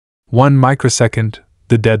1 microsecond,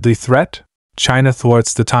 the deadly threat? China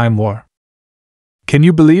thwarts the time war. Can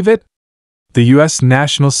you believe it? The U.S.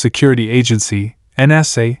 National Security Agency,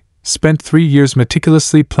 NSA, spent 3 years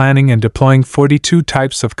meticulously planning and deploying 42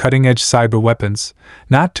 types of cutting-edge cyber weapons,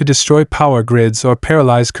 not to destroy power grids or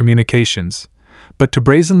paralyze communications, but to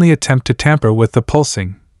brazenly attempt to tamper with the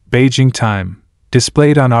pulsing Beijing Time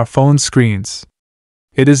displayed on our phone screens.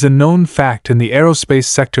 It is a known fact in the aerospace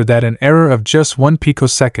sector that an error of just 1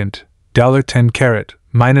 picosecond, $10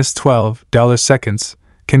 minus 12 seconds,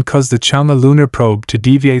 can cause the Chang'e lunar probe to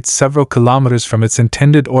deviate several kilometers from its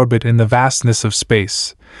intended orbit in the vastness of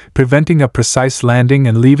space, preventing a precise landing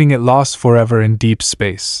and leaving it lost forever in deep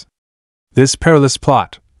space. This perilous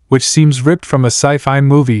plot, which seems ripped from a sci-fi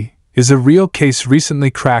movie, is a real case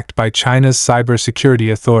recently cracked by China's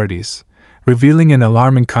cybersecurity authorities, revealing an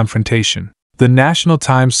alarming confrontation. The National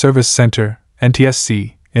Time Service Center,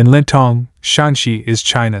 NTSC, in Lintong, Shanxi is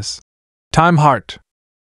China's time heart.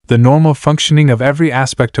 The normal functioning of every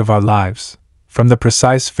aspect of our lives, from the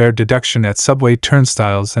precise fare deduction at subway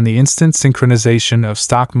turnstiles and the instant synchronization of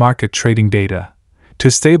stock market trading data,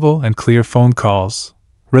 to stable and clear phone calls,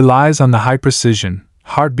 relies on the high-precision,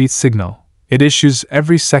 heartbeat signal it issues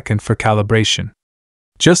every second for calibration.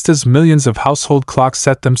 Just as millions of household clocks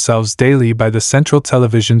set themselves daily by the central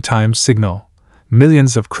television time signal,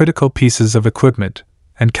 millions of critical pieces of equipment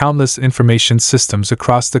and countless information systems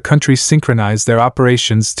across the country synchronize their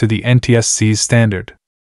operations to the NTSC's standard.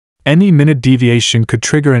 Any minute deviation could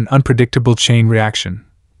trigger an unpredictable chain reaction,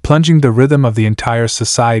 plunging the rhythm of the entire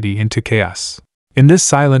society into chaos. In this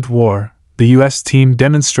silent war, the U.S. team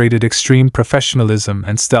demonstrated extreme professionalism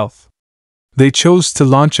and stealth. They chose to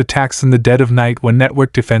launch attacks in the dead of night when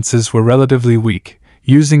network defenses were relatively weak,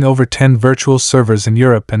 using over 10 virtual servers in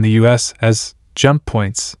Europe and the US as jump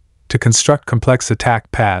points to construct complex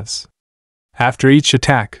attack paths. After each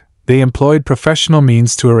attack, they employed professional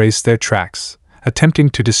means to erase their tracks, attempting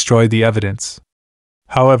to destroy the evidence.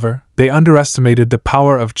 However, they underestimated the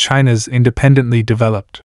power of China's independently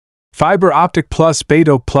developed fiber optic plus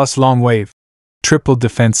BeiDou plus long wave triple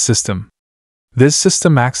defense system. This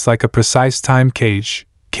system acts like a precise time cage,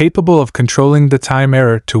 capable of controlling the time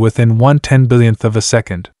error to within 1/10,000,000th of a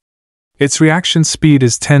second. Its reaction speed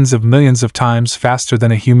is tens of millions of times faster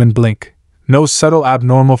than a human blink. No subtle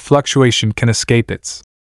abnormal fluctuation can escape its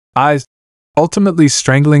eyes, ultimately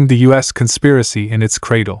strangling the U.S. conspiracy in its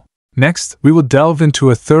cradle. Next, we will delve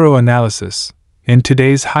into a thorough analysis. In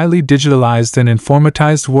today's highly digitalized and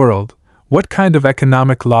informatized world, what kind of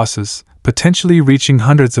economic losses, potentially reaching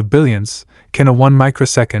hundreds of billions, can a 1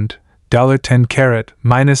 microsecond, $10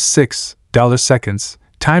 minus 6 seconds,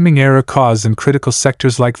 timing error cause in critical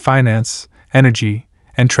sectors like finance, energy,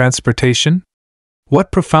 and transportation?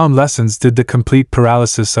 What profound lessons did the complete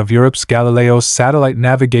paralysis of Europe's Galileo satellite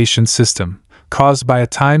navigation system, caused by a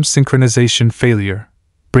time synchronization failure,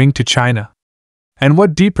 bring to China? And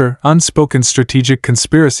what deeper, unspoken strategic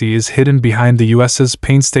conspiracy is hidden behind the US's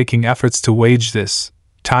painstaking efforts to wage this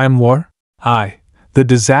time war? The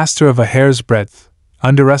disaster of a hair's breadth,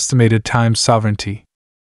 underestimated time sovereignty.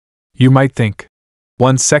 You might think,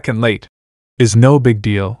 1 second late is no big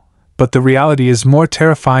deal, but the reality is more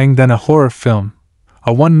terrifying than a horror film.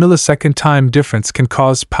 A 1 millisecond time difference can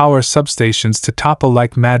cause power substations to topple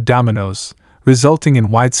like mad dominoes, resulting in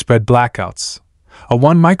widespread blackouts. A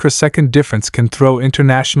 1 microsecond difference can throw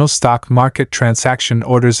international stock market transaction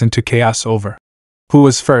orders into chaos over who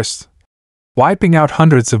was first, wiping out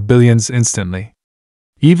hundreds of billions instantly.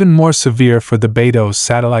 Even more severe for the BeiDou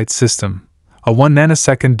satellite system, a 1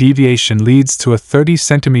 nanosecond deviation leads to a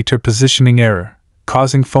 30-centimeter positioning error,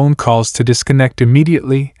 causing phone calls to disconnect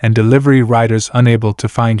immediately and delivery riders unable to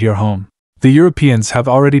find your home. The Europeans have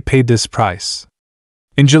already paid this price.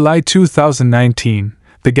 In July 2019,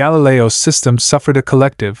 the Galileo system suffered a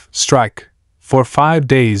collective strike for 5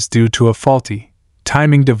 days due to a faulty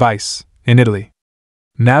timing device in Italy.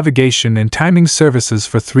 Navigation and timing services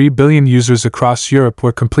for 3 billion users across Europe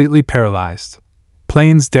were completely paralyzed.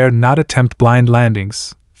 Planes dared not attempt blind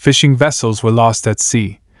landings, fishing vessels were lost at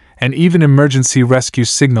sea, and even emergency rescue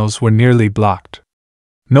signals were nearly blocked.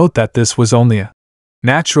 Note that this was only a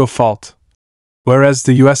natural fault, whereas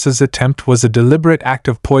the US's attempt was a deliberate act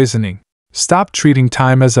of poisoning. Stop treating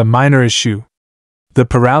time as a minor issue. The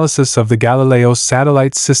paralysis of the Galileo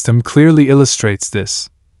satellite system clearly illustrates this.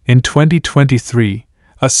 In 2023,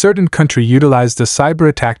 a certain country utilized a cyber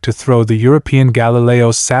attack to throw the European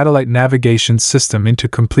Galileo satellite navigation system into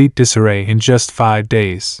complete disarray in just 5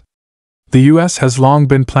 days. The US has long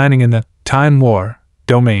been planning in the time war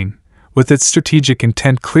domain, with its strategic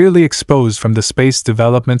intent clearly exposed from the space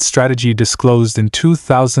development strategy disclosed in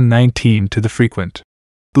 2019 to the frequent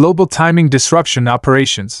global timing disruption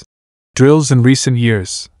operations, drills in recent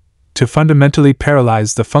years, to fundamentally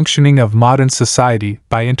paralyze the functioning of modern society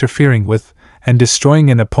by interfering with and destroying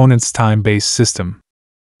an opponent's time-based system.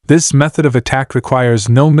 This method of attack requires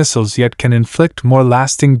no missiles yet can inflict more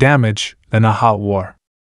lasting damage than a hot war.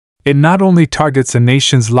 It not only targets a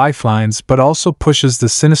nation's lifelines but also pushes the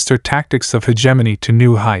sinister tactics of hegemony to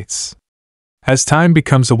new heights. As time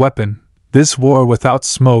becomes a weapon, this war without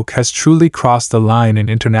smoke has truly crossed a line in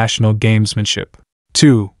international gamesmanship.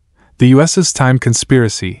 2. The US's Time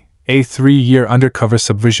Conspiracy, a 3-year undercover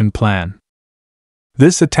subversion plan.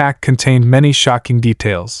 This attack contained many shocking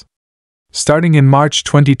details. Starting in March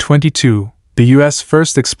 2022, the US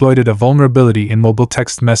first exploited a vulnerability in mobile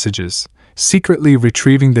text messages, secretly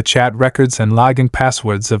retrieving the chat records and login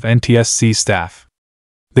passwords of NTSC staff.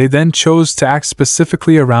 They then chose to act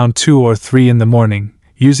specifically around 2 or 3 in the morning,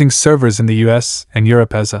 using servers in the US and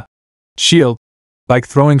Europe as a shield, like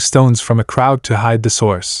throwing stones from a crowd to hide the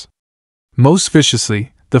source. Most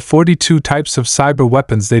viciously, the 42 types of cyber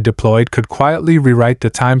weapons they deployed could quietly rewrite the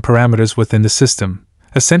time parameters within the system,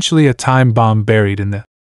 essentially a time bomb buried in the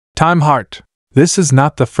time heart. This is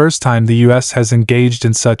not the first time the US has engaged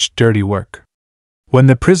in such dirty work. When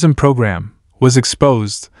the PRISM program was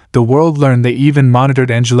exposed, the world learned they even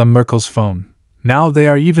monitored Angela Merkel's phone. Now they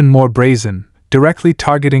are even more brazen, directly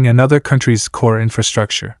targeting another country's core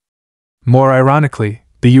infrastructure. More ironically,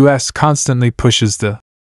 the US constantly pushes the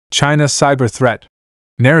China cyber threat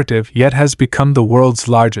narrative yet has become the world's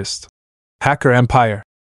largest hacker empire,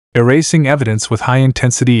 erasing evidence with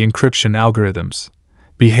high-intensity encryption algorithms,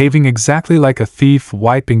 behaving exactly like a thief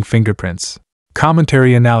wiping fingerprints.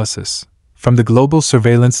 Commentary analysis. From the global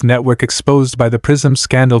surveillance network exposed by the PRISM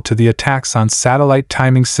scandal to the attacks on satellite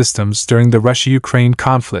timing systems during the Russia-Ukraine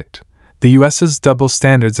conflict, the US's double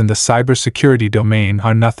standards in the cybersecurity domain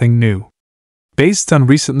are nothing new. Based on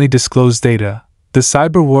recently disclosed data, the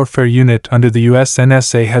Cyber Warfare Unit under the US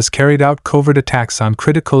NSA has carried out covert attacks on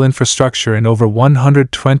critical infrastructure in over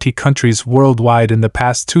 120 countries worldwide in the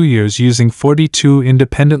past 2 years using 42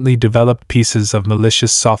 independently developed pieces of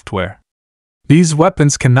malicious software. These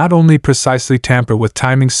weapons can not only precisely tamper with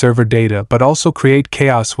timing server data but also create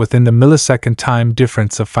chaos within the millisecond time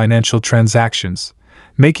difference of financial transactions,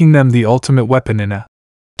 making them the ultimate weapon in a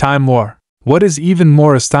time war. What is even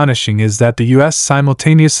more astonishing is that the US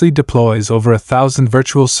simultaneously deploys over 1,000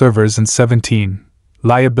 virtual servers in 17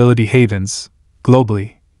 liability havens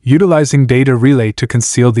globally, utilizing data relay to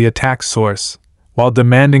conceal the attack source, while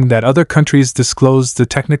demanding that other countries disclose the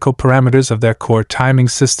technical parameters of their core timing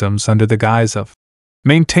systems under the guise of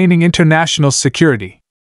maintaining international security.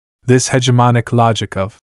 This hegemonic logic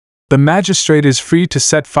of the magistrate is free to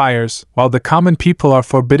set fires while the common people are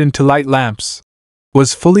forbidden to light lamps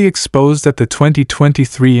was fully exposed at the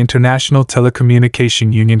 2023 International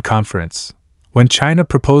Telecommunication Union Conference, when China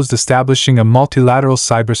proposed establishing a multilateral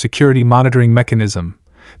cybersecurity monitoring mechanism.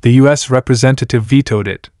 The US representative vetoed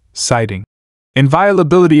it, citing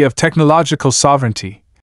inviolability of technological sovereignty,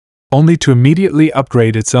 only to immediately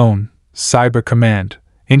upgrade its own Cyber Command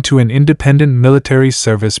into an independent military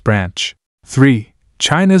service branch. 3.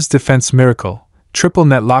 China's defense miracle, triple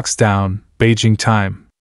net locks down Beijing Time.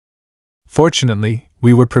 Fortunately,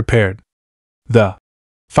 we were prepared. The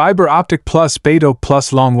fiber optic plus BeiDou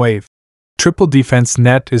plus long wave triple defense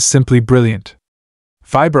net is simply brilliant.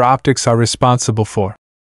 Fiber optics are responsible for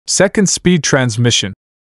second speed transmission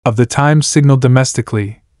of the time signal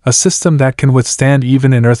domestically, a system that can withstand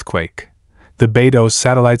even an earthquake. The BeiDou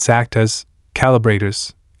satellites act as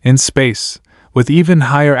calibrators in space, with even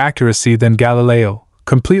higher accuracy than Galileo,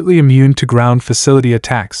 completely immune to ground facility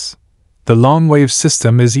attacks. The long-wave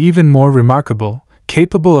system is even more remarkable,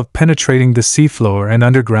 capable of penetrating the seafloor and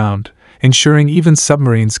underground, ensuring even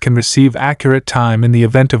submarines can receive accurate time in the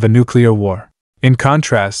event of a nuclear war. In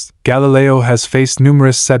contrast, Galileo has faced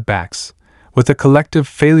numerous setbacks, with a collective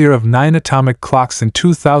failure of 9 atomic clocks in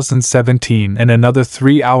 2017 and another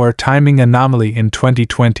 3-hour timing anomaly in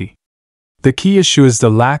 2020. The key issue is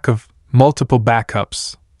the lack of multiple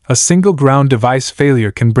backups. A single ground device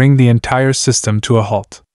failure can bring the entire system to a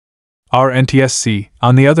halt. Our NTSC,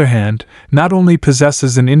 on the other hand, not only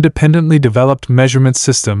possesses an independently developed measurement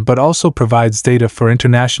system but also provides data for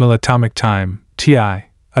International Atomic Time, TI,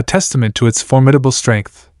 a testament to its formidable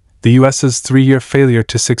strength. The US's 3-year failure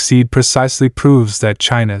to succeed precisely proves that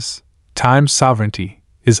China's time sovereignty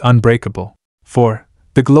is unbreakable. 4.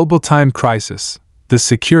 The global time crisis, the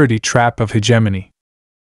security trap of hegemony.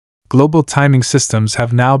 Global timing systems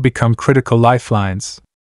have now become critical lifelines.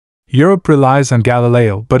 Europe relies on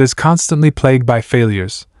Galileo but is constantly plagued by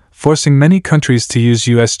failures, forcing many countries to use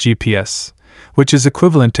US GPS, which is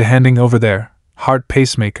equivalent to handing over their heart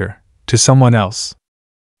pacemaker, to someone else.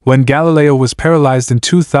 When Galileo was paralyzed in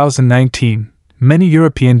 2019, many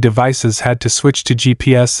European devices had to switch to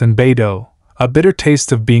GPS and Beidou, a bitter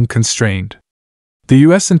taste of being constrained. The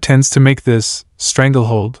US intends to make this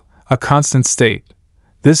stranglehold a constant state.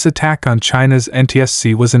 This attack on China's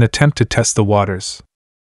NTSC was an attempt to test the waters.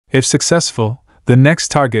 If successful, the next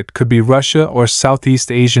target could be Russia or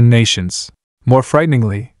Southeast Asian nations. More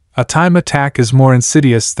frighteningly, a time attack is more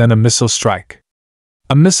insidious than a missile strike.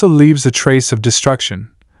 A missile leaves a trace of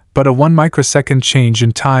destruction, but a 1 microsecond change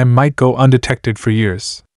in time might go undetected for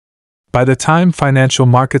years. By the time financial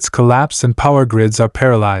markets collapse and power grids are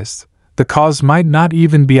paralyzed, the cause might not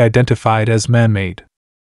even be identified as man-made.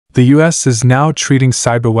 The US is now treating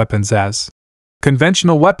cyber weapons as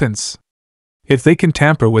conventional weapons. If they can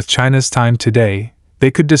tamper with China's time today,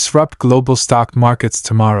 they could disrupt global stock markets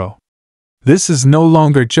tomorrow. This is no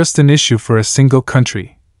longer just an issue for a single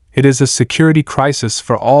country, it is a security crisis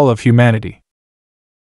for all of humanity.